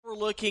We're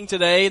looking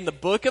today in the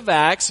book of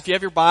Acts. If you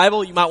have your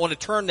Bible, you might want to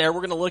turn there. We're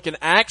going to look in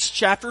Acts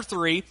chapter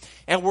 3,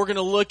 and we're going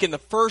to look in the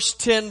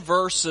first 10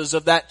 verses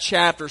of that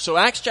chapter. So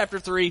Acts chapter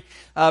 3,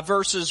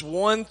 verses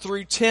 1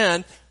 through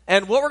 10.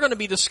 And what we're going to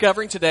be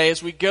discovering today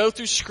as we go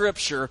through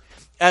Scripture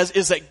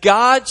is that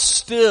God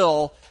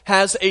still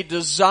has a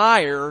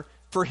desire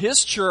for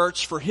His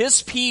church, for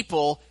His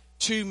people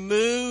to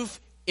move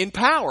in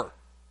power,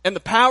 and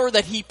the power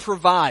that He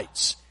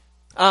provides.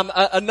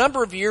 A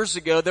number of years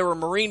ago, there were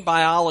marine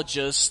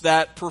biologists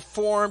that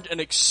performed an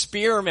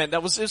experiment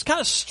it was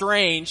kind of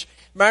strange.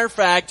 Matter of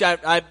fact,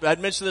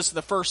 I'd mentioned this in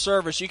the first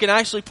service. You can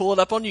actually pull it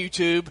up on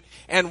YouTube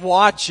and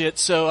watch it.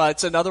 So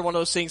it's another one of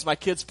those things my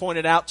kids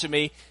pointed out to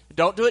me.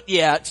 Don't do it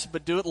yet,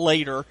 but do it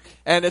later.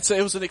 And it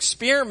was an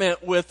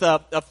experiment with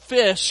a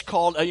fish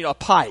called a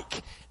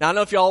pike. Now I don't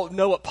know if y'all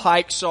know what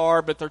pikes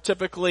are, but they're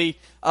typically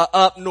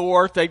up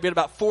north. They've been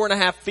about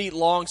 4.5 feet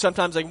long.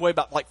 Sometimes they can weigh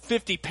about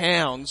 50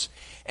 pounds.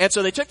 And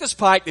so they took this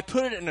pike, they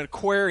put it in an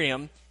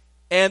aquarium,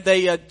 and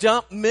they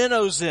dumped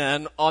minnows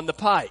in on the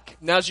pike.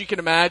 Now, as you can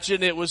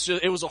imagine, it was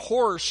a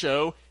horror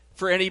show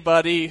for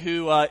anybody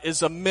who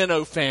is a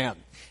minnow fan.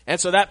 And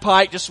so that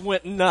pike just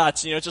went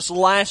nuts, just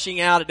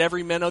lashing out at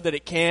every minnow that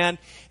it can.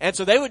 And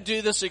so they would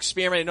do this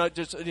experiment,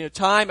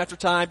 time after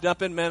time,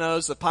 dump in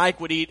minnows. The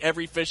pike would eat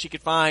every fish he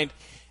could find.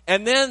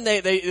 And then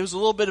it was a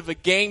little bit of a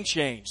game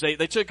change.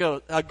 They took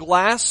a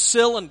glass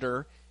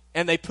cylinder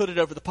and they put it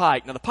over the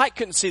pike. Now, the pike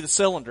couldn't see the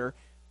cylinder.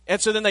 And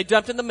so then they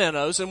dumped in the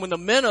minnows, and when the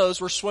minnows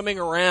were swimming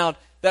around,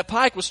 that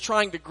pike was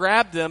trying to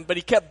grab them, but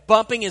he kept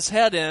bumping his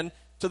head in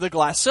to the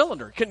glass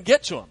cylinder. He couldn't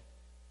get to him.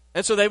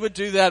 And so they would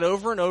do that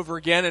over and over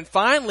again, and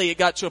finally it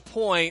got to a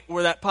point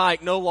where that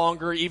pike no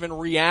longer even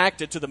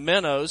reacted to the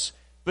minnows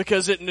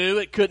because it knew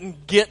it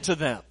couldn't get to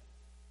them.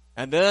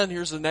 And then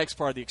here's the next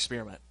part of the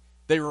experiment.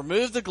 They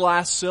removed the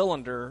glass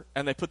cylinder,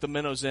 and they put the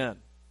minnows in.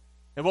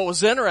 And what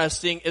was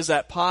interesting is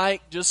that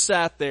pike just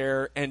sat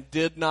there and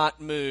did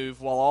not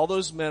move while all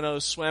those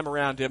minnows swam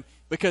around him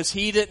because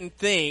he didn't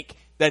think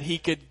that he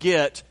could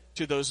get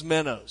to those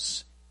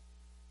minnows.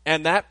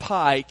 And that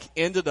pike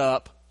ended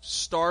up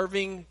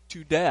starving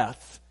to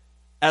death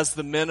as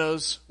the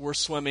minnows were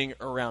swimming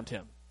around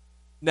him.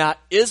 Now,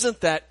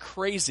 isn't that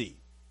crazy?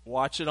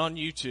 Watch it on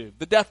YouTube.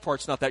 The death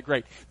part's not that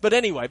great. But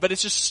anyway,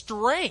 it's just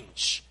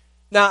strange.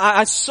 Now,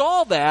 I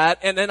saw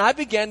that, and then I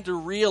began to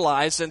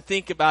realize and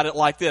think about it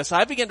like this.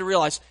 I began to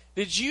realize,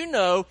 did you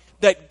know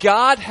that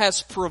God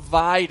has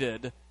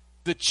provided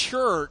the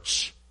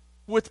church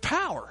with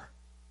power?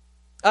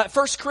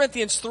 1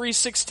 Corinthians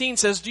 3:16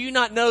 says, "Do you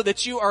not know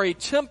that you are a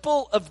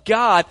temple of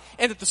God,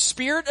 and that the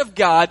Spirit of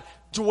God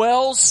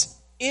dwells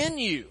in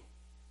you?"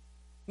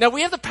 Now,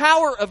 we have the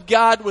power of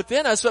God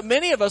within us, but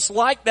many of us,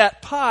 like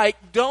that pike,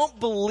 don't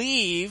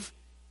believe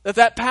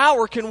that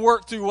power can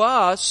work through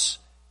us,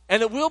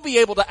 and that we'll be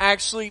able to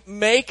actually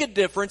make a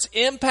difference,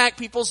 impact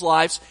people's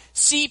lives,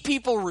 see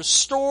people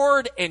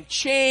restored and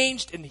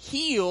changed and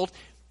healed.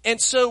 And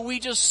so we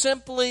just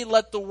simply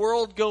let the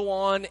world go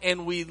on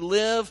and we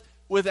live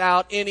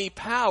without any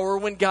power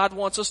when God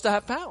wants us to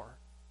have power.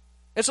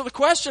 And so the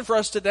question for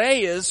us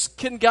today is,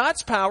 can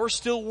God's power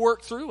still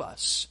work through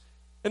us?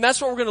 And that's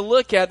what we're going to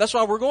look at. That's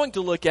why we're going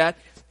to look at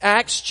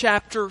Acts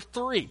chapter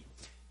 3.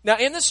 Now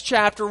in this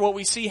chapter, what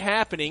we see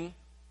happening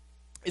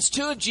is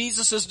two of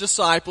Jesus'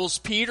 disciples,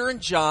 Peter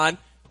and John,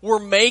 were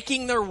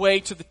making their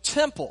way to the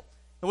temple,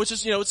 which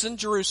is, it's in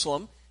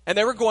Jerusalem, and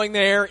they were going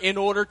there in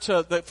order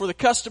for the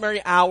customary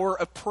hour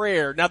of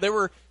prayer. Now, there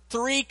were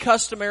 3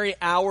 customary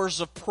hours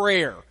of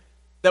prayer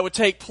that would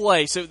take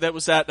place. That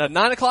was at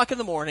 9 o'clock in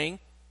the morning,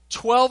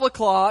 12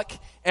 o'clock,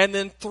 and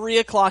then 3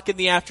 o'clock in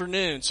the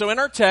afternoon. So in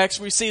our text,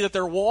 we see that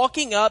they're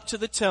walking up to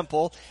the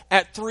temple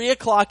at 3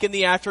 o'clock in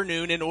the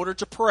afternoon in order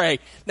to pray.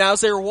 Now, as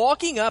they were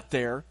walking up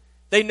there,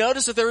 they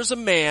noticed that there was a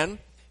man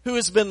who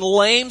has been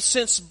lame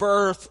since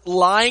birth,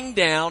 lying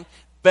down,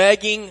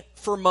 begging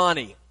for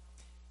money.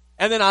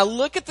 And then I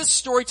look at this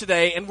story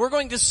today, and we're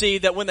going to see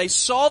that when they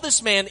saw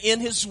this man in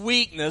his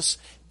weakness,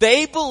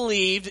 they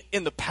believed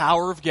in the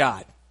power of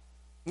God.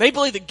 And they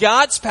believed that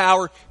God's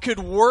power could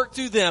work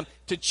through them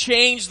to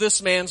change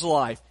this man's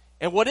life.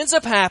 And what ends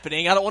up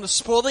happening, I don't want to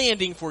spoil the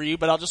ending for you,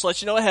 but I'll just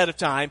let you know ahead of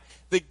time,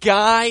 the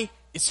guy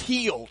is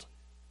healed.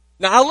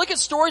 Now, I look at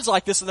stories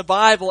like this in the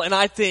Bible, and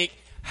I think,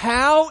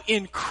 how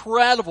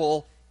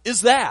incredible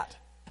is that?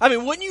 I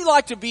mean, wouldn't you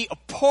like to be a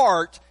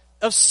part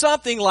of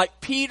something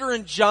like Peter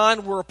and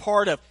John were a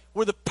part of,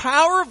 where the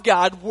power of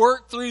God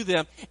worked through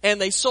them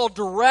and they saw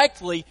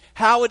directly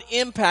how it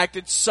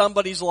impacted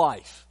somebody's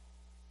life?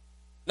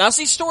 Now, I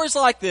see stories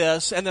like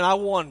this, and then I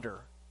wonder,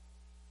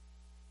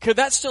 could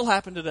that still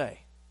happen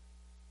today?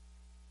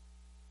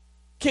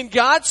 Can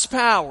God's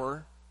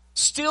power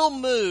still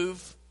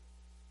move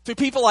through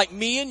people like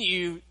me and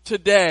you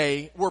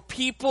today, where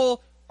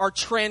people are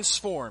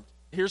transformed?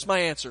 Here's my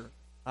answer.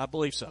 I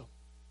believe so.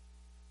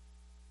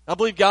 I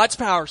believe God's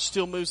power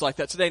still moves like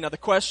that today. Now the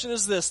question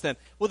is this then.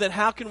 Well then,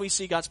 how can we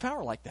see God's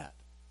power like that?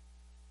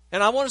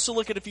 And I want us to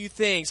look at a few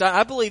things.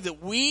 I believe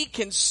that we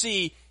can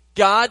see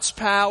God's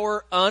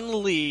power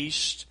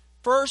unleashed,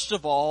 first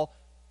of all,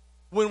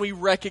 when we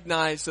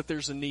recognize that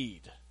there's a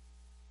need.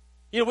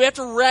 We have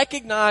to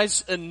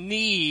recognize a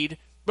need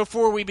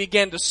before we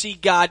begin to see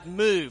God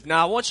move.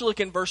 Now, I want you to look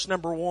in verse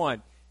number 1.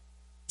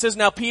 It says,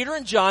 "Now Peter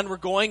and John were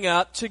going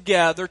up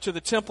together to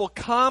the temple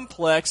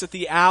complex at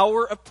the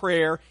hour of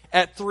prayer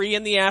at 3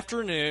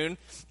 p.m,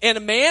 and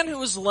a man who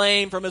was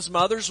lame from his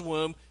mother's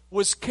womb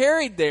was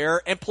carried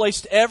there and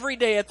placed every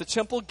day at the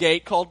temple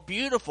gate called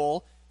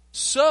Beautiful,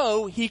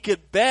 so he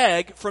could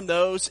beg from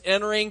those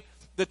entering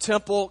the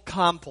temple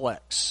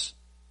complex."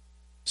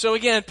 So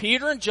again,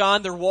 Peter and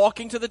John, they're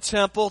walking to the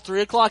temple,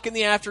 3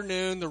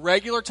 p.m, the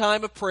regular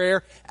time of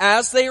prayer.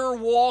 As they are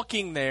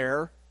walking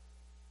there,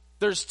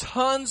 there's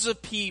tons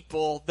of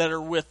people that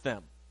are with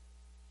them.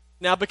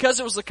 Now, because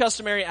it was the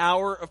customary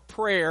hour of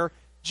prayer,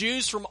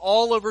 Jews from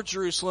all over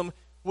Jerusalem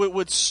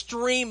would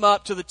stream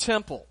up to the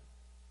temple.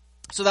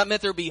 So that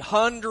meant there would be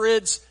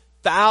hundreds,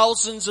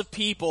 thousands of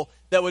people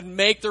that would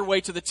make their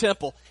way to the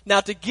temple.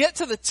 Now, to get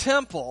to the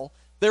temple,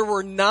 there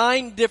were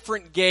 9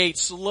 different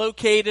gates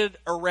located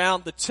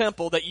around the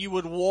temple that you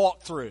would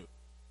walk through.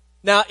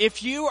 Now,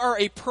 if you are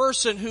a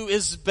person who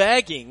is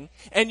begging,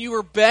 and you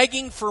are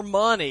begging for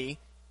money,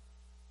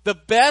 the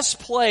best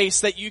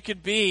place that you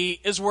could be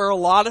is where a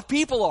lot of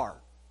people are.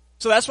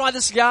 So that's why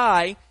this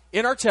guy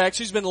in our text,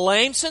 who's been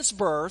lame since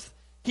birth,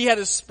 he had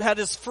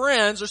his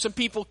friends or some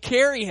people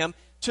carry him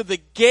to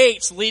the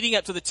gates leading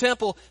up to the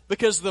temple,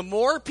 because the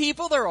more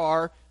people there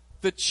are,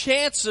 the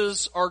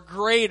chances are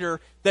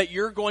greater that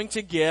you're going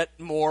to get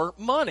more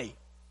money.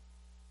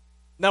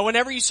 Now,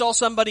 whenever you saw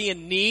somebody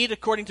in need,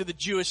 according to the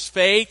Jewish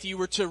faith, you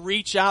were to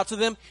reach out to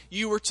them.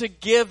 You were to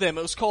give them.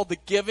 It was called the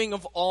giving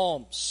of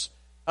alms.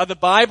 The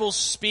Bible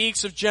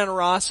speaks of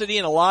generosity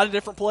in a lot of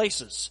different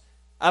places.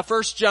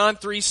 1 John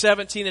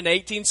 3:17 and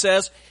 18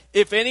 says,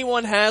 "If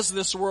anyone has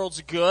this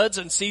world's goods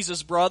and sees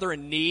his brother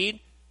in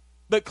need,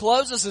 but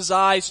closes his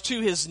eyes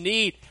to his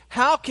need,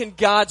 how can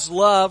God's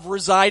love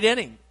reside in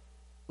him?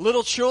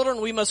 Little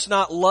children, we must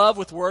not love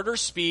with word or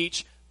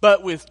speech,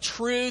 but with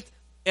truth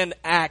and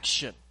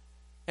action."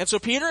 And so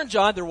Peter and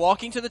John, they're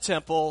walking to the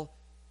temple,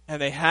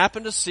 and they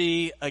happen to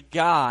see a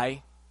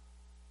guy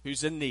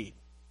who's in need.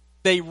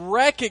 They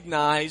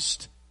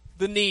recognized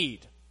the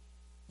need.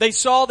 They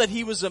saw that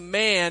he was a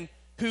man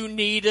who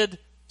needed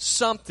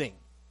something.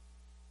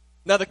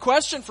 Now the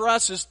question for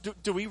us is,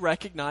 do we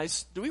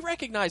recognize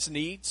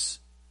needs?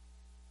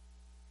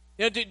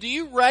 Do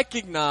you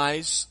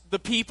recognize the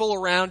people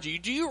around you?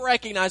 Do you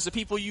recognize the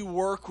people you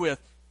work with,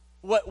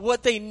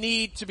 what they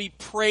need to be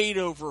prayed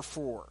over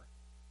for?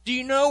 Do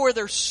you know where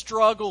their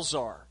struggles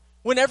are?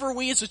 Whenever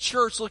we as a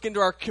church look into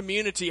our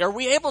community, are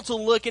we able to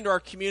look into our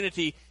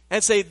community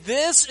and say,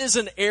 this is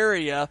an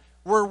area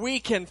where we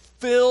can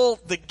fill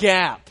the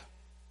gap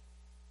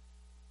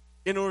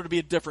in order to be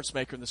a difference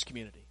maker in this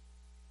community?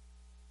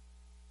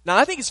 Now,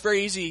 I think it's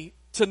very easy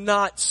to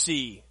not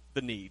see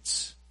the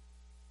needs.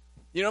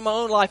 In my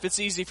own life, it's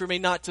easy for me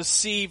not to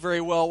see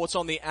very well what's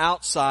on the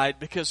outside,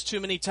 because too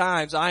many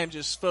times I am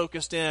just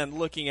focused in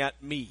looking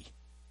at me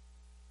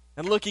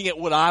and looking at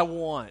what I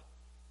want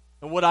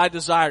and what I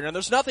desire. Now,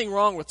 there's nothing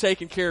wrong with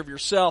taking care of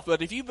yourself,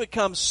 but if you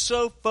become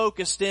so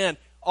focused in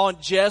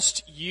on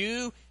just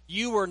you,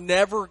 you are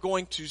never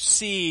going to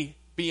see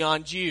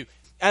beyond you.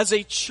 As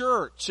a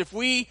church, if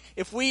we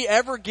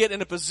ever get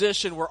in a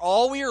position where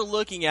all we are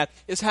looking at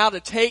is how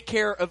to take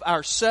care of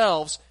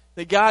ourselves,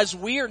 that guys,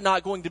 we are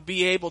not going to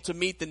be able to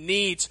meet the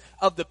needs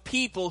of the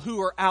people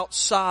who are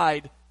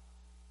outside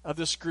of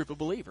this group of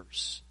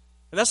believers.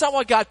 And that's not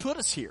why God put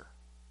us here.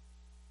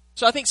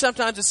 So I think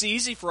sometimes it's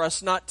easy for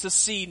us not to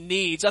see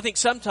needs. I think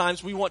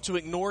sometimes we want to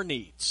ignore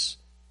needs.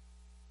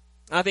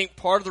 And I think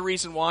part of the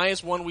reason why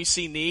is, one, we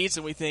see needs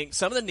and we think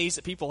some of the needs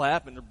that people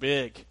have are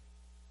big.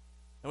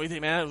 And we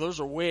think, man, those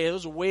are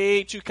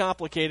way too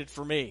complicated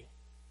for me.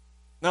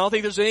 And I don't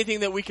think there's anything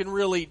that we can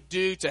really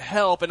do to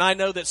help. And I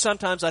know that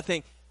sometimes I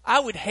think, I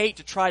would hate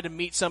to try to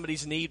meet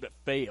somebody's need but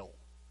fail.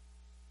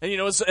 And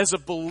as a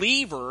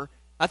believer,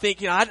 I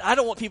think, I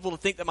don't want people to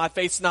think that my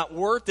faith's not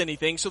worth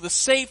anything. So the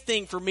safe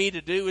thing for me to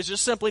do is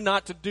just simply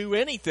not to do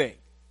anything.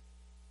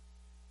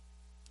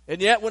 And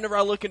yet, whenever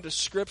I look into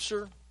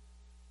Scripture,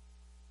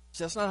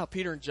 that's not how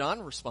Peter and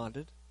John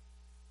responded.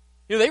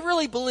 They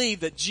really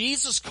believed that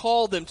Jesus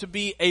called them to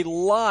be a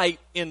light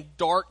in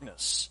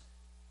darkness.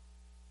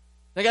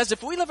 Now guys,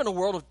 if we live in a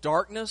world of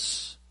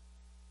darkness,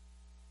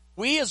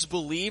 we as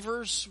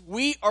believers,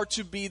 we are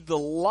to be the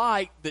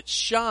light that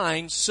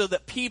shines so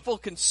that people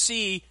can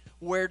see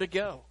where to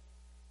go.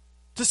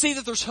 To see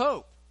that there's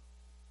hope.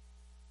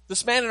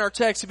 This man in our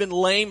text had been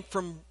lame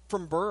from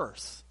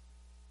birth.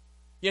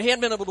 He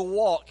hadn't been able to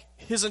walk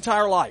his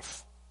entire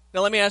life.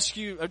 Now let me ask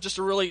you just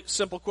a really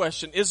simple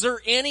question. Is there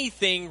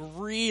anything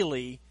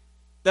really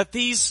that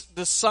these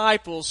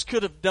disciples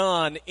could have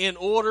done in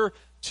order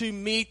to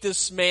meet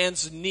this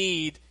man's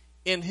need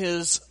in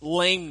his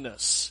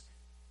lameness?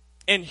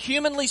 And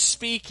humanly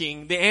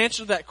speaking, the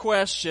answer to that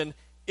question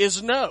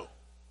is no.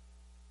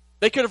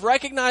 They could have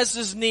recognized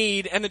his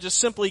need and then just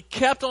simply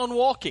kept on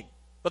walking.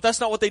 But that's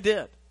not what they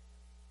did.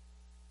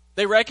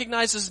 They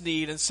recognized his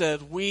need and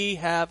said, we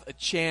have a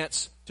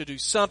chance to do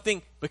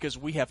something because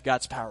we have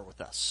God's power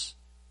with us.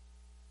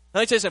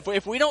 Let me tell you something.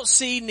 If we don't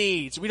see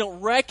needs, we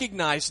don't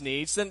recognize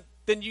needs,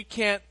 then you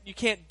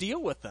can't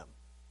deal with them.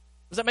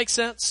 Does that make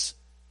sense?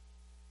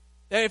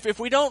 If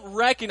we don't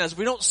recognize, if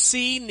we don't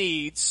see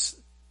needs,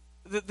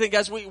 then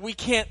guys, we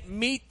can't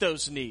meet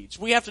those needs.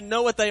 We have to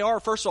know what they are,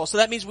 first of all. So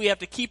that means we have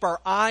to keep our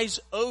eyes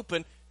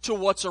open to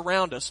what's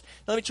around us.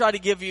 Let me try to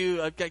give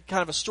you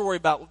kind of a story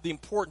about the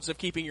importance of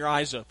keeping your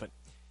eyes open.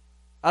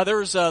 There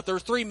were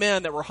three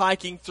men that were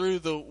hiking through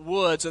the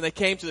woods, and they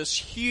came to this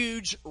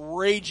huge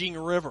raging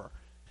river.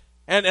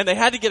 And they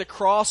had to get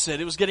across it.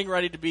 It was getting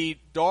ready to be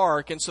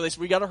dark, and so they said,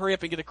 we got to hurry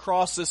up and get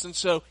across this. And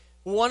so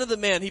one of the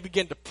men, he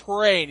began to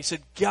pray, and he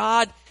said,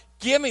 God,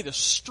 give me the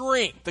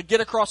strength to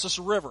get across this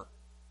river.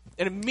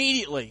 And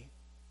immediately,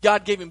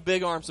 God gave him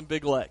big arms and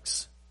big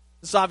legs.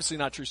 This is obviously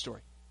not a true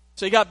story.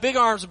 So he got big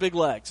arms and big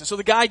legs. And so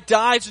the guy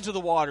dives into the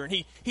water, and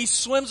he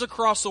swims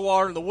across the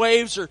water, and the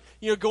waves are,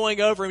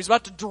 going over him. He's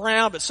about to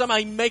drown, but somehow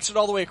he makes it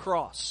all the way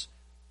across.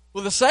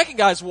 Well, the second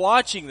guy's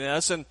watching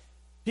this, and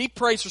he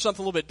prays for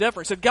something a little bit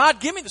different. He said, God,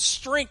 give me the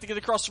strength to get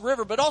across the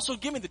river, but also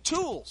give me the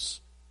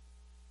tools.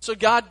 So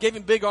God gave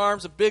him big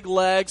arms and big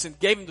legs and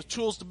gave him the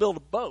tools to build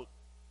a boat.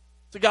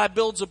 So the guy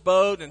builds a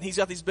boat, and he's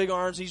got these big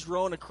arms. He's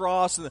rowing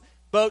across, and the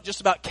boat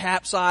just about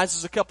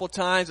capsizes a couple of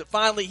times. But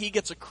finally, he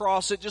gets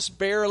across it just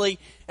barely.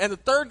 And the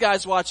third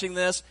guy's watching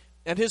this,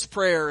 and his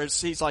prayer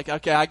is, he's like,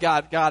 okay, I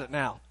got it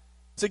now.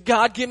 So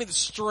God, give me the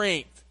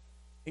strength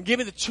and give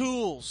me the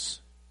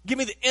tools. Give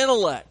me the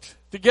intellect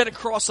to get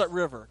across that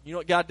river. You know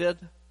what God did?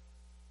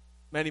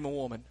 Made him a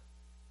woman.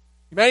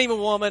 He made him a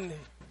woman,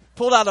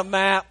 pulled out a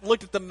map,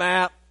 looked at the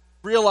map,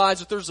 realized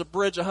that there's a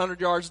bridge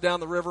 100 yards down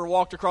the river,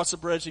 walked across the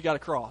bridge, he got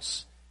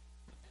across.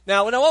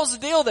 Now, what was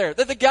the deal there?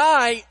 That the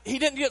guy, he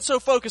didn't get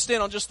so focused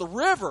in on just the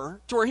river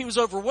to where he was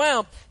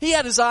overwhelmed. He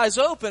had his eyes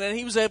open, and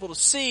he was able to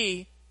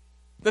see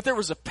that there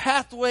was a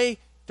pathway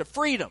to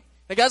freedom.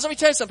 Now, guys, let me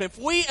tell you something. If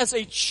we as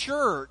a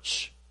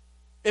church,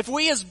 if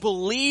we as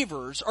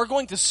believers are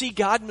going to see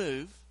God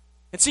move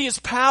and see His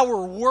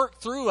power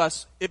work through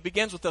us, it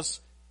begins with us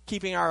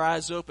keeping our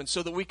eyes open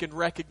so that we can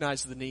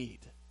recognize the need.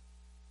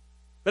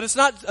 But it's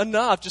not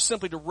enough just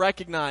simply to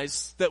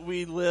recognize that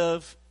we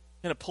live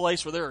in a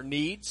place where there are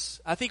needs.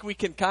 I think we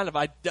can kind of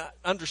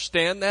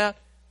understand that.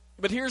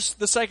 But here's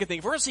the second thing.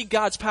 If we're going to see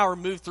God's power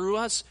move through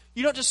us,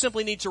 you don't just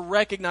simply need to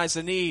recognize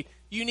the need.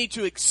 You need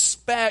to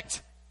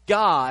expect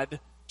God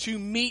to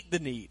meet the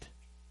need.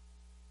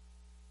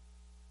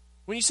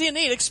 When you see a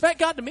need, expect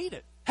God to meet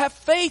it. Have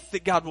faith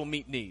that God will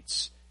meet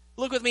needs.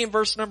 Look with me in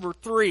verse number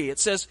 3. It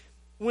says,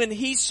 when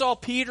he saw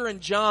Peter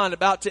and John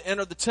about to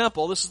enter the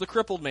temple, this is the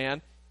crippled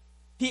man,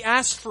 he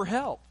asked for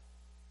help.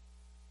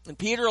 And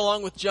Peter,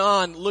 along with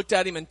John, looked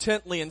at him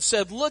intently and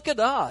said, look at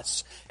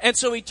us. And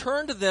so he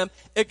turned to them,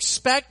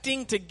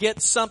 expecting to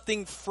get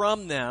something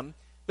from them.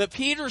 But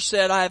Peter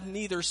said, I have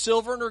neither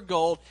silver nor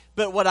gold,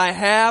 but what I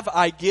have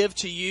I give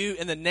to you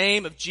in the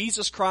name of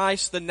Jesus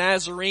Christ, the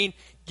Nazarene.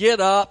 Get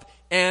up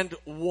and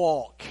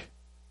walk.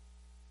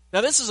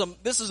 Now this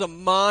is a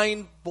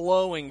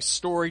mind-blowing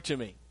story to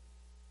me.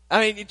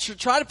 I mean,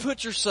 try to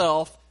put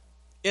yourself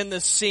in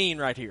this scene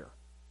right here.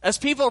 As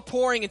people are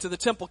pouring into the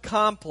temple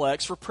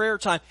complex for prayer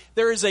time,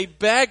 there is a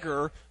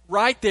beggar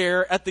right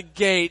there at the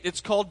gate.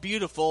 It's called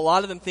Beautiful. A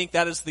lot of them think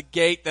that is the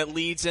gate that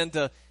leads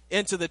into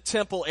the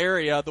temple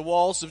area, the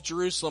walls of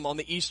Jerusalem on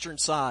the eastern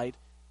side.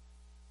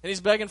 And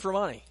he's begging for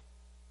money.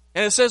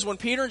 And it says when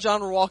Peter and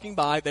John were walking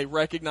by, they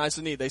recognized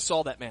the need. They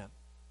saw that man.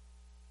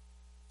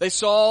 They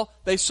saw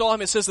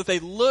him. It says that they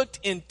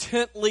looked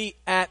intently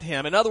at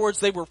him. In other words,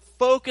 they were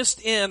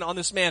focused in on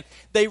this man.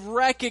 They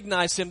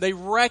recognized him. They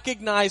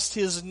recognized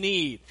his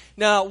need.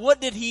 Now, what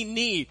did he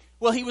need?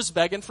 Well, he was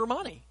begging for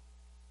money.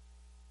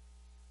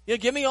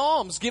 Give me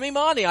alms. Give me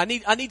money. I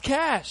need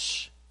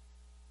cash.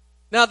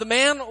 Now, the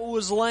man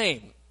was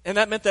lame. And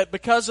that meant that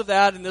because of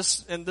that, in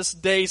this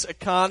day's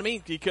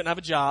economy, he couldn't have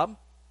a job.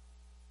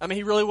 I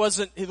mean, there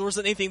wasn't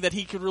anything that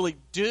he could really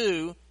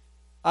do.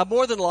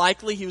 More than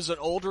likely, he was an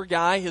older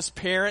guy. His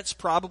parents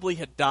probably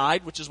had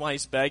died, which is why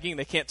he's begging.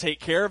 They can't take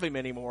care of him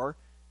anymore.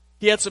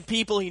 He had some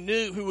people he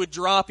knew who would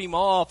drop him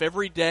off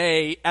every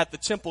day at the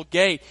temple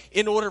gate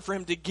in order for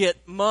him to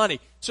get money.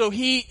 So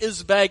he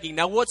is begging.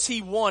 Now, what's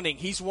he wanting?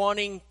 He's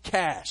wanting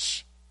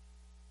cash.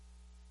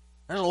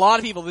 There's a lot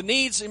of people. The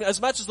needs, as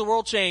much as the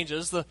world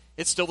changes,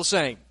 it's still the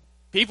same.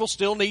 People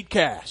still need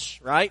cash,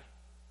 right?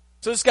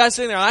 So this guy's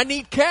sitting there, I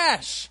need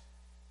cash.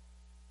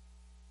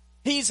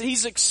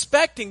 He's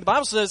expecting, the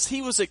Bible says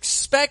he was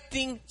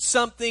expecting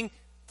something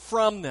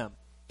from them.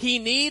 He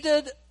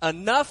needed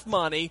enough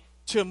money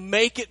to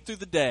make it through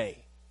the day.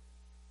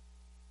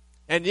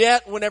 And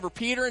yet, whenever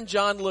Peter and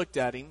John looked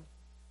at him,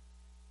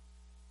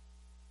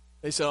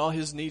 they said, oh,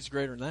 his need's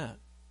greater than that.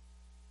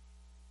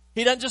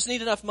 He doesn't just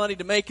need enough money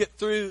to make it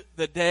through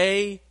the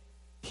day.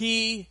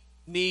 He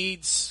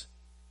needs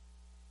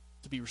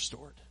to be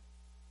restored.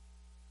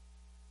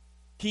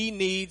 He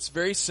needs,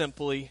 very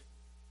simply,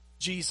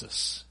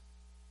 Jesus.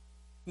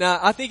 Now,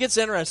 I think it's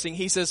interesting.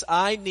 He says,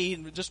 I need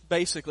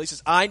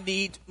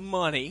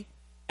money,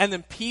 And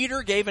then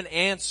Peter gave an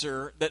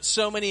answer that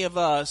so many of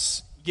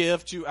us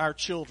give to our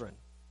children.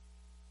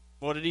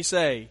 What did he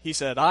say? He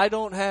said, I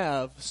don't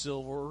have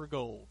silver or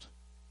gold.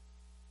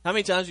 How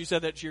many times have you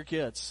said that to your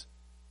kids?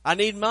 I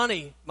need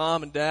money,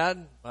 Mom and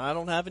Dad. I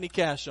don't have any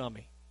cash on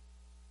me.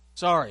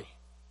 Sorry.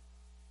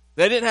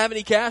 They didn't have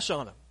any cash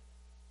on them.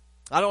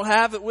 I don't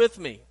have it with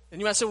me. And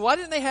you might say, why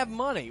didn't they have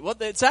money? Well,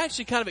 it's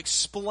actually kind of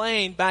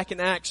explained back in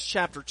Acts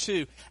chapter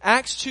 2.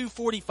 Acts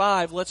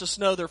 2:45 lets us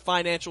know their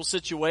financial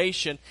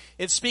situation.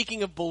 And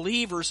speaking of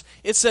believers,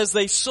 it says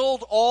they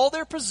sold all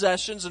their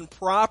possessions and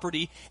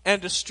property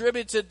and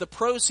distributed the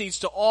proceeds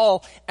to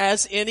all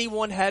as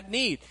anyone had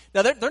need.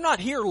 Now, they're not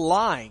here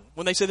lying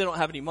when they say they don't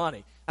have any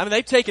money. I mean,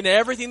 they've taken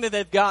everything that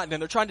they've gotten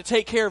and they're trying to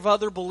take care of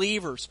other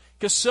believers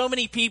because so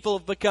many people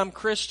have become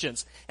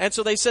Christians. And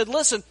so they said,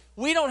 listen,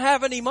 we don't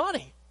have any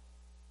money.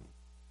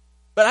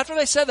 But after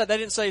they said that, they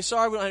didn't say,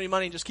 sorry, we don't have any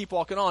money, and just keep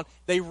walking on.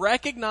 They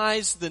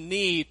recognized the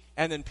need,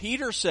 and then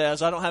Peter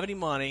says, I don't have any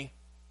money,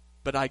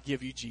 but I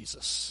give you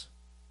Jesus.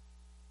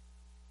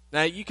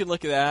 Now, you can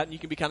look at that, and you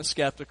can be kind of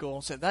skeptical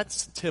and say,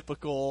 that's a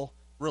typical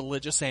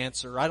religious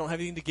answer. I don't have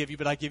anything to give you,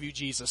 but I give you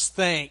Jesus.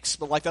 Thanks,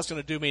 but like that's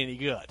going to do me any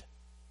good.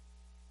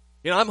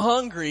 You know, I'm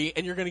hungry,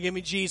 and you're going to give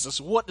me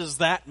Jesus. What does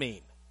that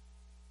mean?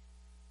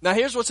 Now,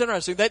 here's what's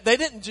interesting.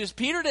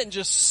 Peter didn't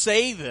just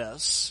say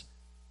this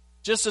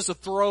just as a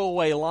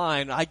throwaway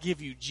line, I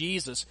give you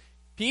Jesus.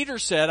 Peter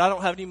said, I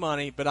don't have any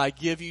money, but I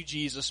give you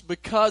Jesus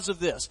because of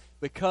this.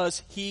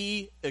 Because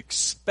he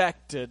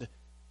expected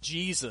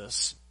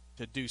Jesus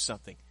to do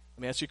something.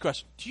 Let me ask you a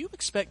question. Do you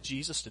expect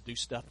Jesus to do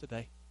stuff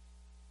today?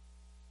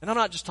 And I'm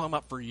not just talking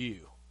about for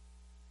you.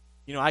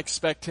 You know, I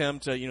expect him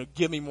to,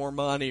 give me more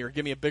money or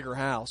give me a bigger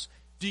house.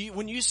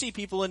 When you see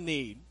people in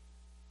need,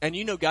 and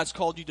you know God's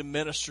called you to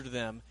minister to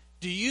them,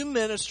 do you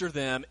minister to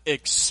them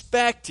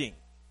expecting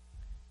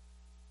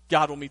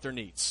God will meet their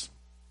needs?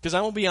 Because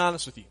I won't be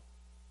honest with you.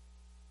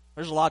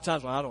 There's a lot of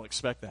times when I don't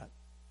expect that.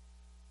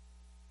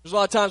 There's a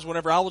lot of times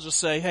whenever I will just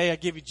say, hey, I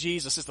give you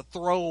Jesus. It's a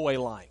throwaway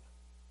line.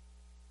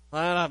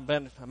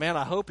 Man,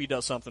 I hope he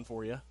does something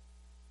for you.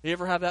 You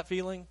ever have that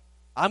feeling?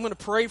 I'm going to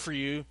pray for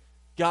you.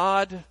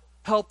 God,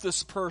 help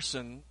this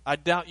person. I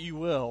doubt you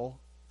will,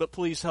 but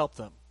please help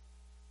them.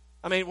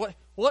 I mean,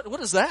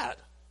 what is that?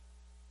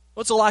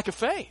 What's a lack of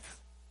faith?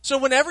 So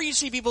whenever you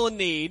see people in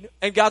need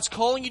and God's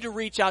calling you to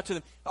reach out to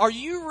them, are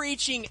you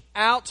reaching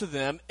out to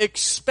them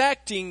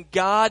expecting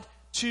God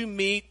to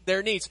meet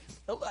their needs?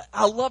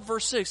 I love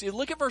verse 6. You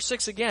look at verse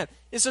 6 again.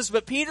 It says,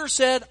 but Peter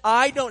said,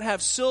 I don't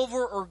have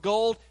silver or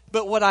gold,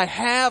 but what I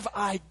have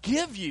I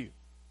give you.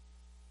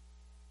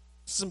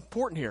 This is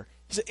important here.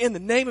 He said, in the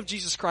name of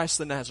Jesus Christ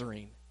the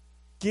Nazarene,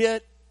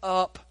 get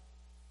up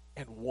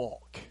and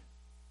walk.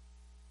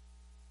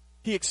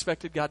 He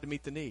expected God to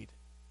meet the need.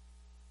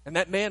 And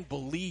that man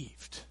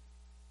believed.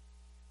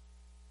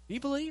 Do you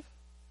believe?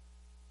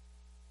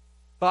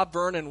 Bob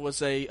Vernon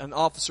was an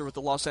officer with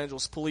the Los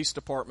Angeles Police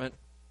Department.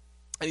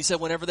 And he said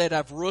whenever they'd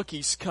have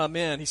rookies come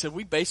in, he said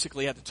we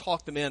basically had to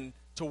talk them in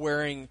to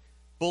wearing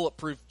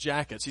bulletproof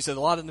jackets. He said a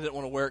lot of them didn't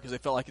want to wear it because they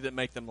felt like it didn't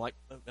make them like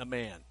a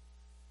man.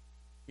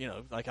 You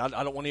know, like I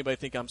don't want anybody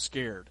to think I'm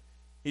scared.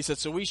 He said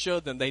so we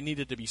showed them they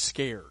needed to be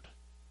scared.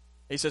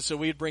 He said, so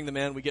we'd bring them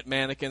in, we'd get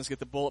mannequins, get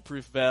the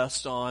bulletproof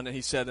vest on, and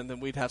he said, and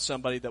then we'd have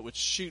somebody that would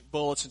shoot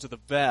bullets into the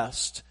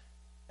vest.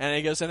 And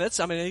he goes,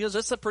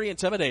 that's pretty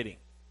intimidating.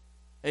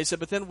 And he said,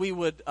 but then we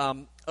would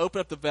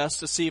open up the vest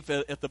to see if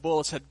the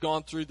bullets had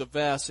gone through the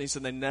vest. And he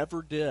said, they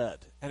never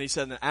did. And he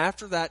said, and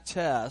after that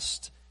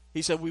test,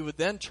 he said, we would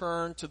then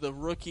turn to the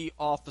rookie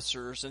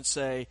officers and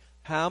say,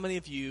 how many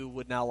of you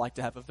would now like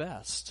to have a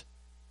vest?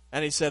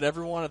 And he said,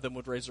 every one of them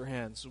would raise their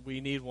hands. We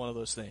need one of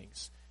those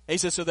things. He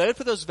said, so they would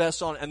put those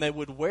vests on and they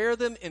would wear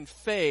them in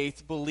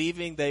faith,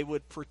 believing they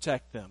would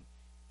protect them.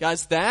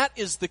 Guys, that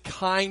is the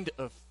kind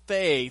of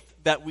faith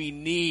that we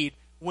need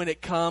when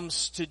it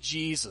comes to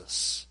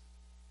Jesus.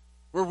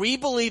 Where we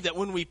believe that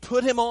when we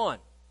put him on,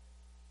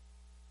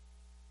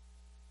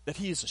 that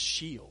he is a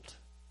shield.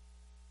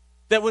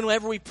 That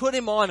whenever we put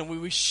him on and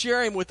we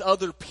share him with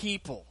other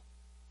people,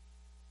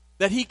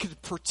 that he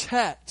could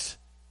protect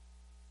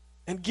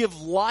and give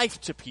life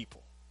to people.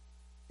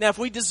 Now, if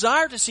we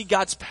desire to see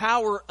God's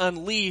power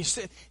unleashed,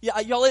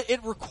 y'all, it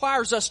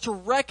requires us to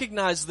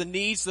recognize the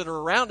needs that are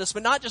around us,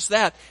 but not just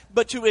that,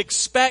 but to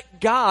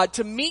expect God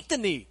to meet the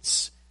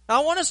needs.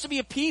 Now, I want us to be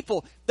a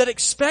people that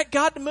expect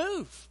God to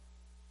move,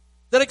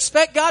 that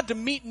expect God to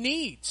meet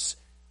needs.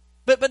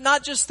 But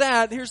not just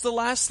that. Here's the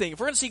last thing.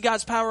 If we're going to see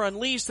God's power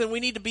unleashed, then we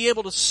need to be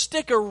able to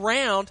stick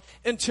around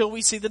until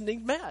we see the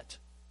need met.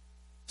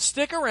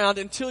 Stick around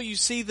until you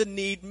see the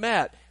need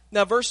met.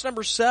 Now, verse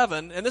number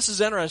 7, and this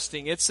is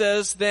interesting. It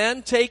says,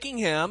 then taking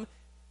him,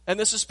 and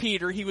this is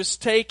Peter, he was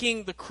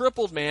taking the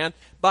crippled man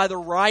by the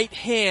right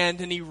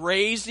hand, and he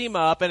raised him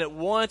up, and at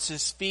once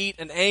his feet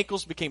and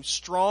ankles became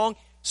strong.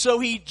 So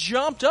he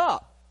jumped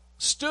up,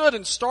 stood,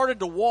 and started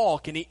to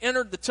walk, and he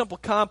entered the temple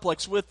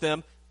complex with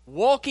them,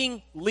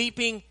 walking,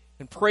 leaping,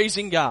 and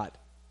praising God.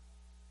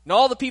 And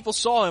all the people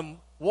saw him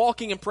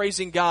walking and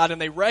praising God, and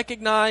they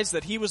recognized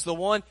that he was the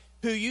one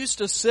who used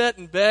to sit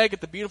and beg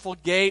at the beautiful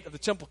gate of the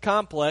temple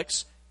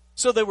complex.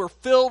 So they were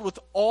filled with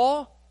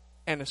awe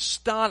and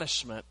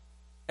astonishment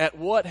at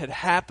what had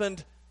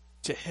happened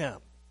to him.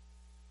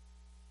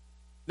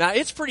 Now,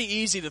 it's pretty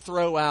easy to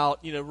throw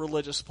out,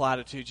 religious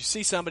platitudes. You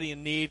see somebody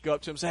in need, go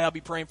up to them, say, hey, I'll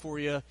be praying for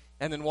you,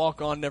 and then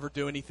walk on, never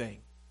do anything.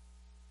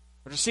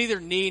 Or to see their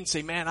need and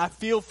say, man, I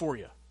feel for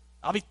you.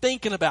 I'll be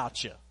thinking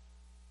about you.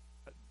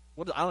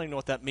 I don't even know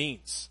what that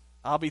means.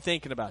 I'll be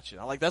thinking about you.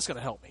 I'm like, that's going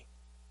to help me.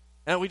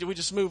 And we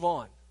just move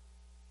on.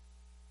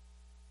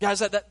 Guys,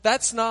 that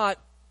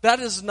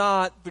is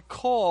not the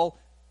call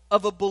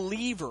of a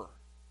believer.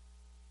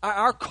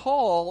 Our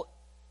call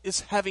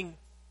is having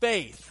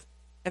faith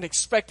and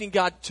expecting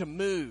God to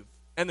move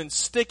and then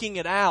sticking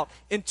it out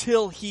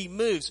until He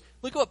moves.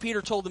 Look at what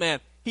Peter told the man.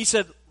 He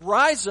said,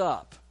 rise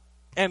up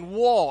and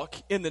walk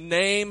in the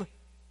name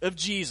of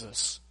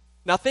Jesus.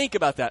 Now think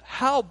about that.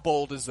 How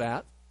bold is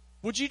that?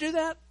 Would you do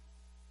that?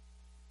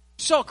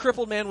 If you saw a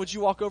crippled man, would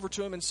you walk over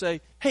to him and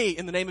say, hey,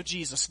 in the name of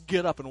Jesus,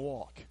 get up and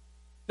walk?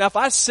 Now if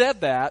I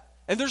said that,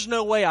 and there's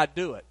no way I'd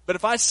do it, but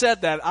if I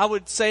said that, I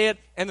would say it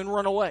and then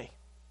run away.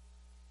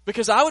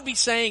 Because I would be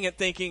saying it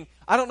thinking,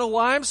 I don't know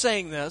why I'm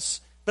saying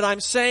this, but I'm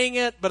saying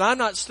it, but I'm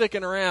not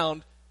sticking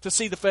around to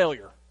see the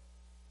failure.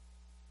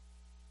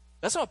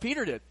 That's not what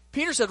Peter did.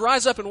 Peter said,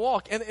 rise up and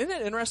walk. And isn't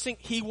it interesting?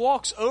 He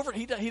walks over,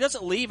 he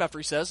doesn't leave after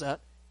he says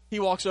that. He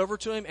walks over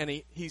to him and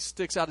he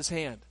sticks out his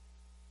hand.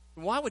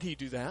 Why would he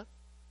do that?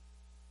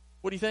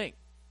 What do you think?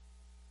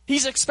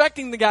 He's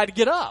expecting the guy to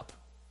get up.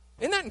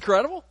 Isn't that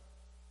incredible?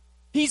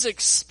 He's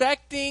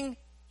expecting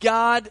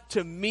God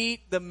to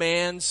meet the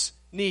man's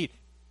need.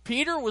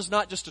 Peter was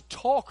not just a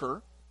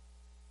talker,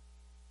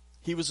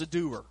 he was a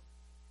doer.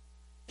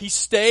 He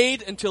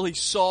stayed until he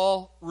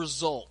saw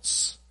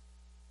results.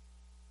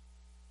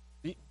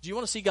 Do you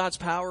want to see God's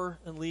power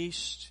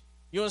unleashed?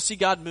 You want to see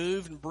God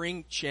move and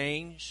bring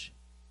change?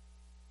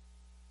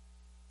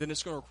 Then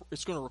it's going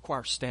to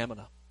require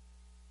stamina.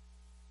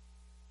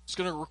 It's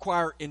going to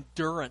require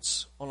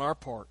endurance on our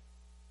part.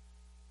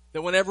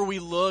 That whenever we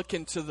look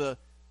into the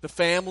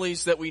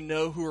families that we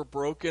know who are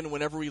broken,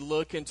 whenever we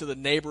look into the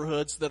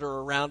neighborhoods that are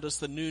around us,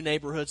 the new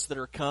neighborhoods that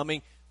are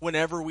coming,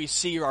 whenever we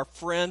see our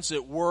friends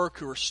at work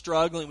who are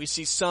struggling, we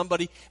see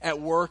somebody at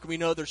work, we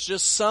know there's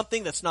just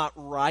something that's not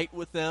right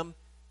with them,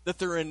 that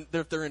they're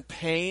in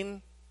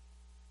pain.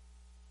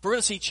 If we're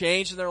going to see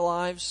change in their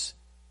lives,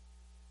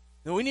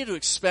 then we need to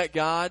expect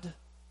God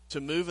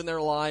to move in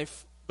their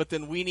life, but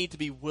then we need to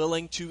be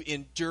willing to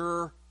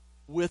endure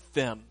with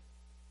them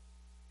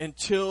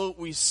until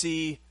we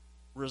see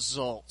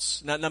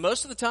results. Now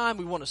most of the time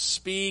we want to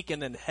speak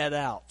and then head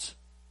out.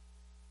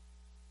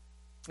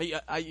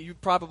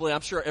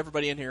 I'm sure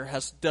everybody in here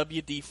has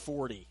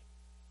WD-40.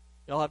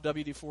 Y'all have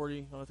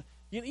WD-40?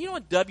 You know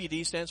what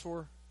WD stands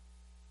for?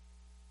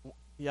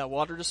 Yeah,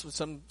 water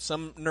displacement.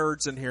 Some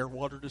nerds in here,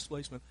 water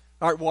displacement.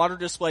 All right, water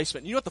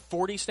displacement. You know what the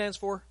 40 stands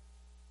for?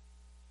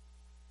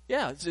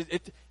 Yeah,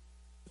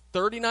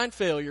 39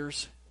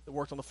 failures that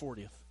worked on the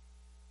 40th.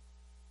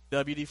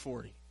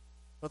 WD-40.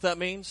 What that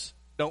means?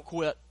 Don't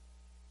quit.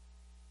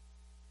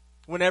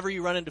 Whenever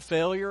you run into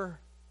failure,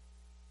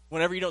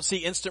 whenever you don't see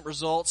instant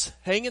results,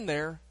 hang in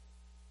there.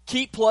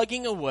 Keep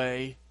plugging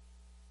away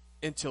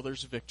until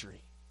there's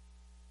victory.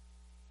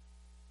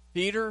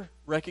 Peter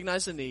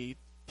recognized the need.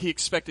 He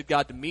expected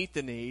God to meet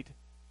the need.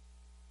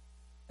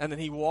 And then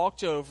he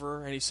walked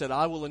over and he said,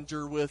 I will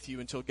endure with you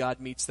until God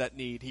meets that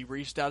need. He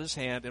reached out his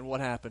hand, and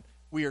what happened?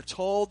 We are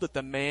told that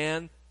the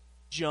man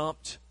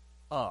jumped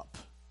up.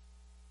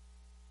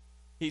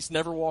 He's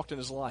never walked in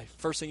his life.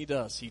 First thing he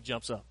does, he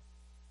jumps up.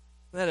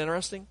 Isn't that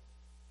interesting?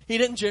 He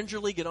didn't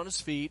gingerly get on his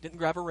feet, didn't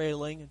grab a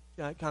railing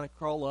and kind of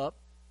crawl up.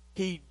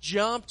 He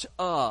jumped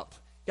up.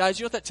 Guys,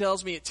 you know what that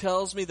tells me? It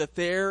tells me that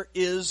there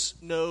is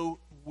no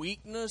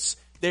weakness,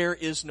 there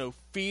is no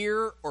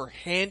fear or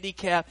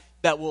handicap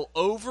that will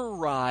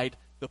override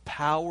the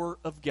power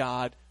of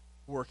God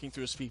working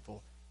through His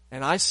people.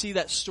 And I see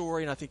that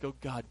story and I think, oh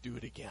God, do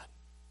it again.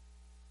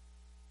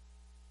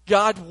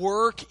 God,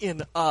 work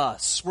in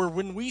us, where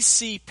when we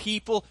see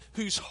people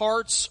whose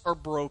hearts are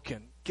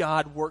broken,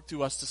 God, work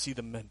through us to see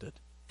them mended.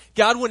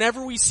 God,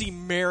 whenever we see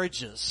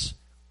marriages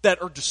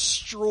that are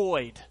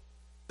destroyed,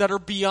 that are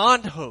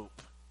beyond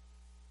hope,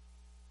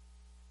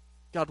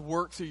 God,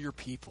 work through your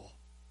people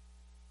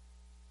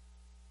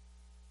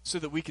so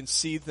that we can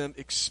see them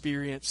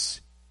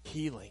experience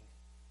healing.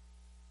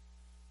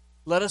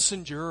 Let us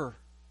endure.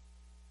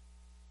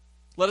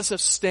 Let us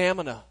have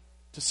stamina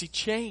to see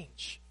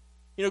change.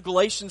 You know,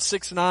 Galatians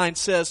 6:9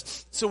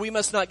 says, so we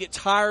must not get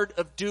tired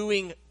of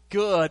doing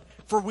good,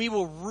 for we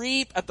will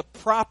reap at the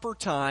proper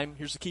time,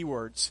 here's the key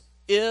words,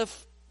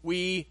 if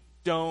we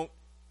don't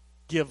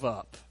give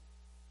up.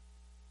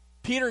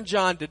 Peter and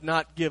John did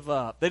not give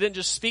up. They didn't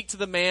just speak to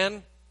the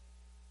man,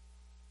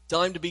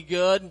 tell him to be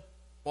good,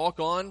 walk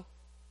on.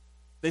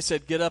 They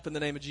said, get up in the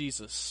name of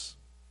Jesus.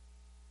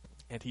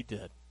 And he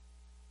did.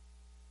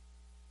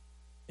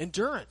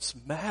 Endurance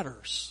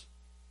matters.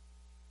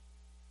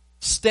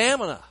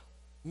 Stamina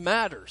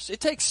matters. It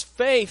takes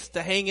faith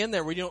to hang in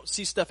there when you don't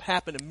see stuff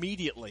happen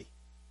immediately.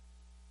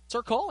 It's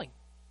our calling.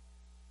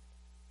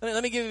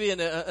 Let me give you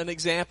an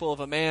example of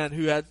a man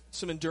who had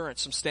some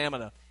endurance, some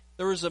stamina.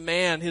 There was a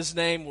man, his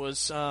name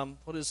was,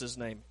 what is his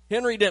name?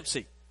 Henry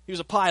Dempsey. He was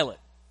a pilot.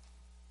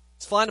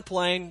 He's flying a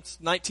plane. It's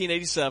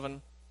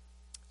 1987.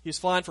 He was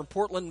flying from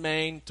Portland,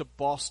 Maine to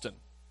Boston.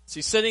 So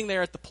he's sitting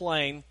there at the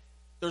plane.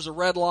 There's a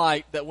red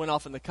light that went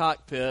off in the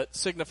cockpit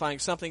signifying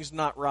something's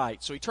not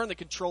right. So he turned the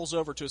controls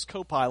over to his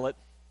co-pilot.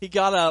 He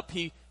got up.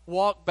 He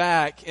walked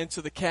back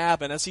into the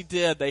cabin. As he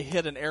did, they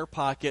hit an air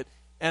pocket,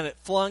 and it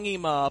flung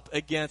him up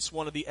against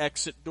one of the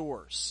exit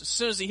doors. As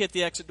soon as he hit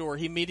the exit door,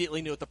 he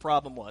immediately knew what the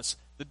problem was.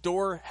 The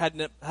door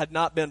had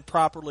not been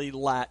properly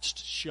latched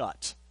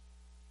shut.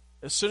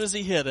 As soon as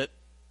he hit it,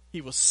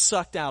 he was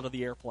sucked out of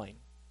the airplane.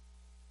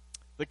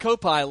 The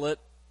co-pilot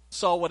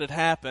saw what had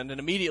happened, and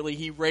immediately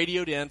he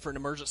radioed in for an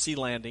emergency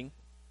landing.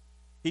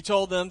 He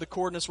told them the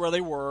coordinates where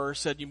they were,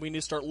 said, we need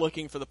to start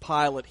looking for the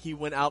pilot. He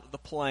went out of the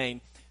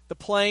plane. The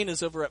plane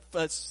is over at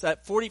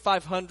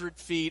 4,500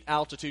 feet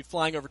altitude,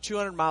 flying over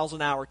 200 miles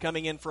an hour,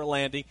 coming in for a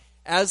landing.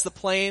 As the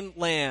plane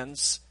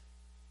lands,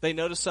 they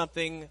notice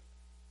something,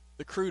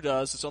 the crew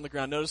does, it's on the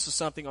ground, notices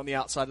something on the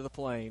outside of the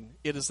plane.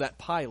 It is that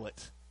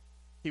pilot.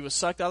 He was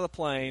sucked out of the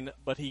plane,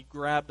 but he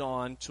grabbed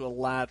on to a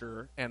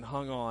ladder and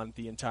hung on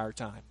the entire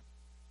time.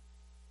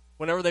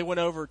 Whenever they went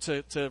over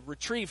to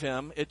retrieve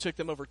him, it took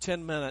them over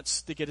 10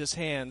 minutes to get his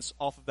hands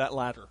off of that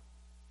ladder.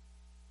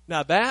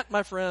 Now that,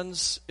 my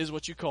friends, is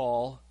what you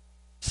call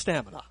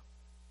stamina.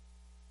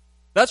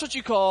 That's what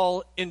you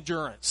call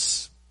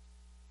endurance.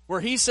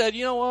 Where he said,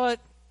 you know what?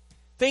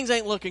 Things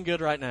ain't looking good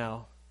right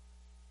now,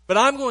 but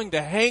I'm going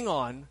to hang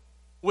on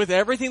with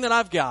everything that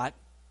I've got.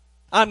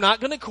 I'm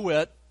not going to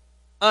quit.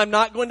 I'm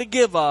not going to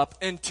give up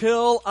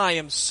until I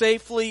am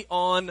safely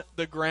on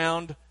the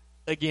ground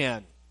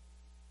again.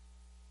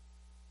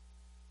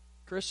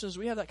 Christians,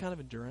 we have that kind of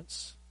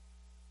endurance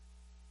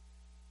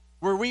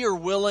where we are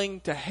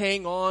willing to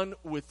hang on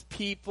with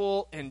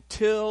people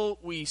until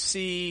we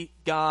see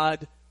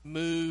God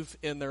move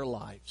in their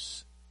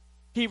lives.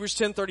 Hebrews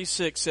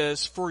 10:36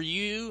 says, "For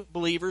you,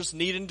 believers,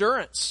 need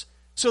endurance,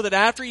 so that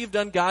after you've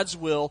done God's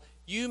will,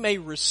 you may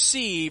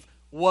receive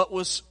what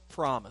was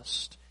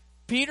promised."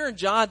 Peter and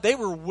John, they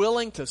were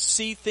willing to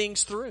see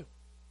things through.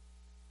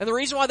 And the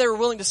reason why they were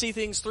willing to see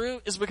things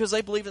through is because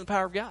they believed in the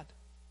power of God.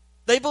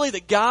 They believe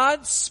that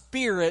God's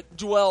Spirit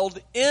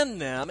dwelled in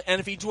them, and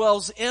if He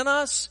dwells in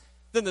us,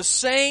 then the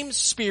same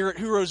Spirit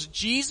who rose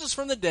Jesus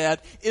from the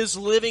dead is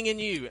living in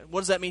you. And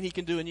what does that mean He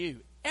can do in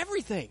you?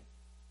 Everything.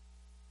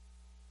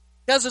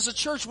 Guys, as a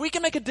church, we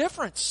can make a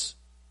difference.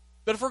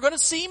 But if we're going to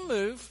see Him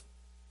move,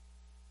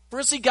 if we're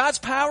going to see God's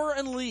power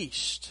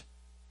unleashed,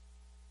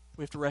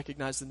 we have to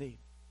recognize the need.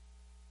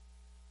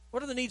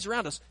 What are the needs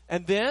around us?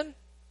 And then,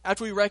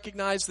 after we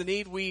recognize the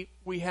need,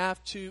 we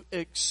have to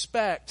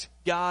expect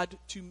God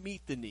to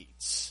meet the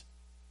needs.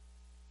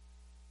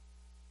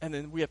 And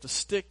then we have to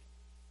stick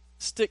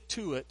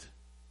to it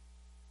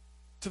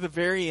to the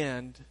very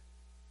end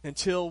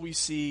until we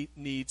see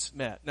needs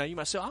met. Now you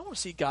might say, I want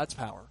to see God's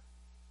power.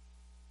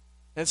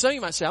 And some of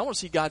you might say, I want to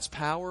see God's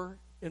power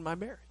in my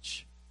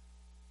marriage.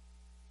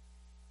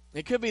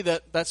 It could be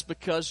that that's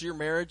because your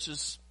marriage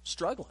is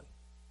struggling.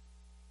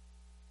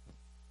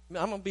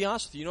 I'm going to be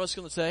honest with you. You know what it's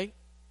going to take?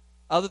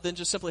 Other than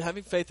just simply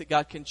having faith that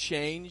God can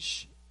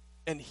change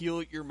and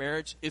heal your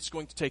marriage, it's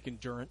going to take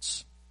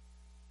endurance.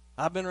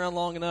 I've been around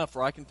long enough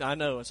where I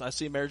know as I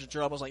see marriage in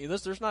trouble, I was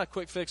like, there's not a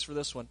quick fix for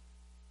this one.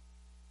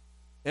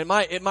 It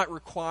might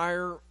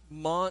require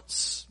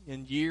months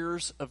and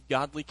years of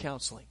godly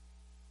counseling.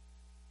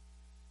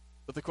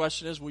 But the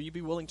question is, will you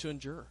be willing to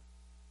endure?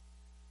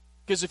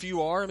 Because if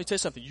you are, let me tell you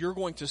something, you're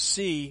going to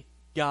see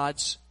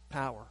God's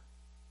power.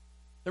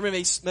 There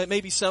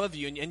may be some of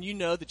you, and you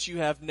know that you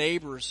have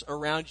neighbors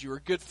around you or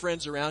good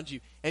friends around you,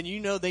 and you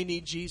know they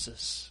need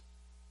Jesus.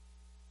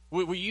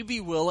 Will you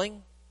be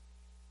willing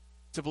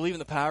to believe in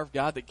the power of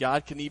God, that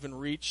God can even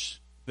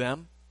reach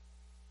them?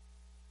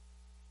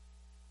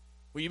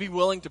 Will you be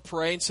willing to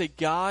pray and say,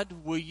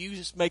 God, will you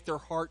just make their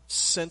heart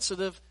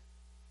sensitive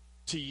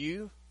to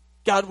you?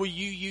 God, will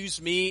you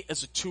use me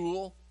as a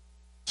tool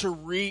to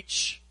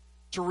reach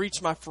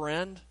my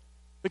friend?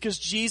 Because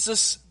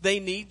Jesus,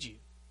 they need you.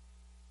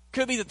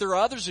 Could be that there are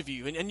others of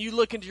you, and you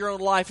look into your own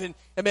life, and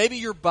maybe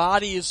your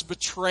body is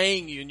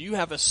betraying you, and you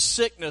have a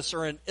sickness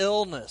or an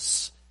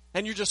illness,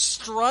 and you're just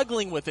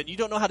struggling with it. You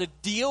don't know how to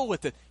deal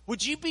with it.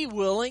 Would you be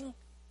willing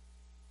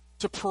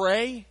to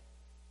pray,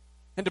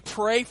 and to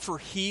pray for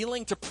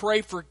healing, to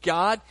pray for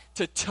God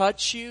to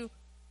touch you,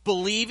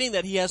 believing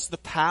that He has the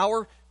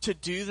power to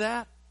do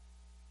that?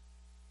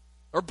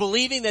 Or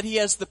believing that He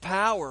has the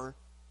power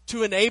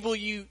to enable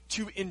you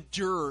to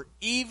endure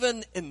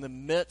even in the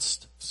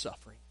midst of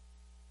suffering?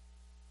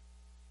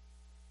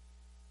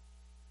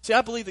 See,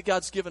 I believe that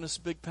God's given us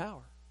big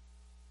power.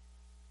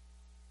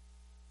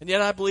 And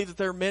yet I believe that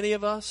there are many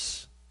of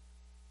us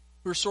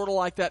who are sort of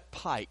like that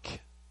pike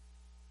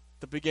at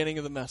the beginning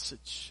of the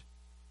message.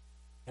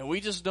 And we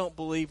just don't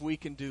believe we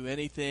can do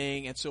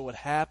anything. And so what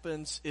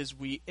happens is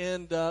we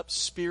end up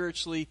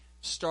spiritually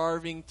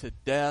starving to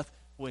death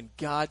when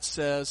God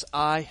says,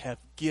 I have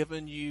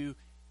given you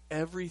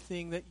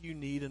everything that you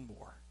need and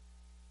more.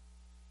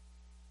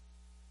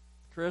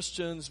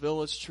 Christians,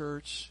 Village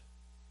Church,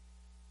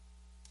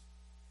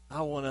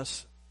 I want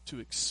us to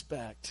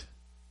expect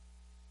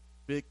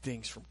big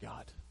things from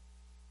God.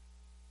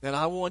 And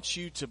I want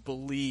you to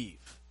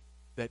believe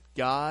that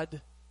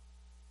God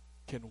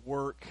can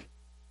work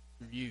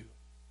through you.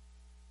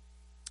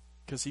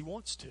 Because He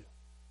wants to.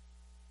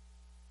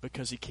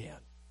 Because He can.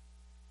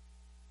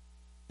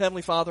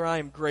 Heavenly Father, I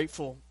am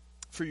grateful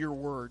for your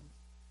word.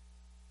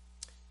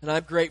 And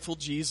I'm grateful,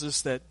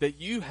 Jesus, that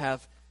you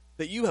have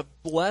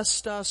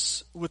blessed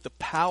us with the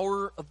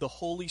power of the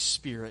Holy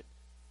Spirit.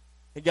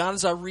 And God,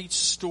 as I read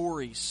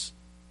stories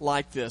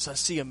like this, I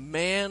see a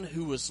man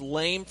who was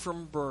lame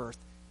from birth,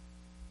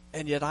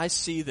 and yet I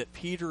see that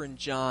Peter and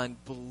John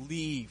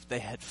believed, they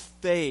had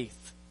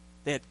faith,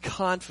 they had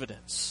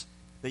confidence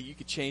that you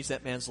could change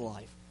that man's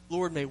life.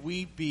 Lord, may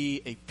we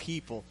be a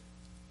people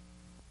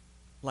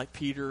like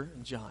Peter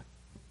and John,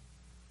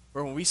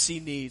 where when we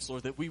see needs,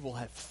 Lord, that we will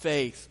have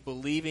faith,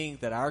 believing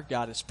that our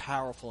God is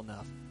powerful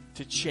enough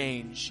to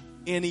change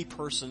any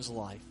person's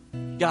life.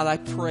 God, I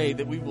pray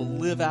that we will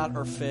live out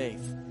our faith.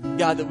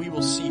 God, that we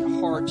will see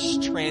hearts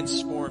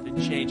transformed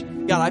and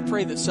changed. God, I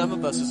pray that some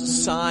of us, as a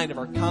sign of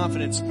our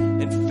confidence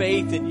and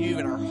faith in you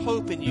and our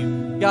hope in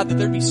you, God, that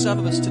there'd be some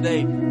of us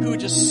today who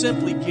would just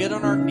simply get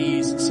on our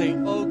knees and say,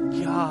 oh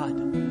God,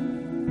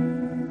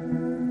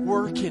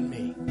 work in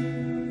me.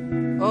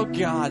 Oh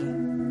God,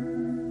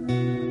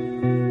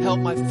 help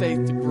my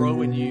faith to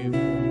grow in you.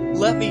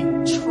 Let me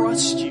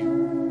trust you.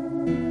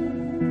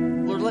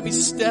 Lord, let me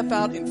step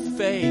out in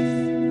faith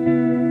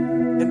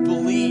and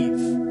believe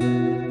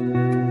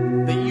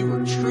that you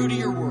are true to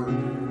your word.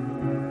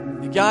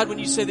 And God, when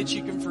you say that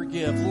you can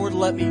forgive, Lord,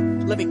 let me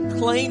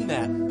claim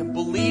that and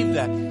believe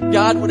that.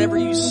 God, whatever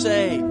you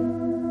say,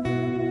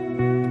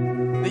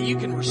 that you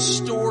can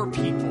restore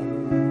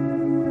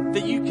people,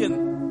 that you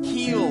can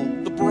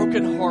heal the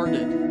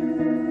brokenhearted,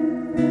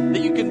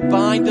 that you can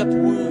bind up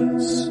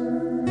wounds.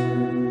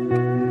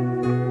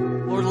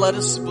 Lord, let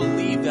us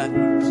believe that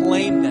and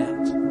claim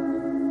that.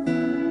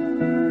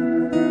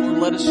 Lord,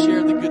 let us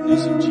share the good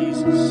news of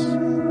Jesus.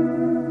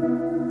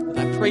 And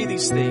I pray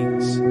these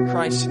things in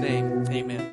Christ's name. Amen.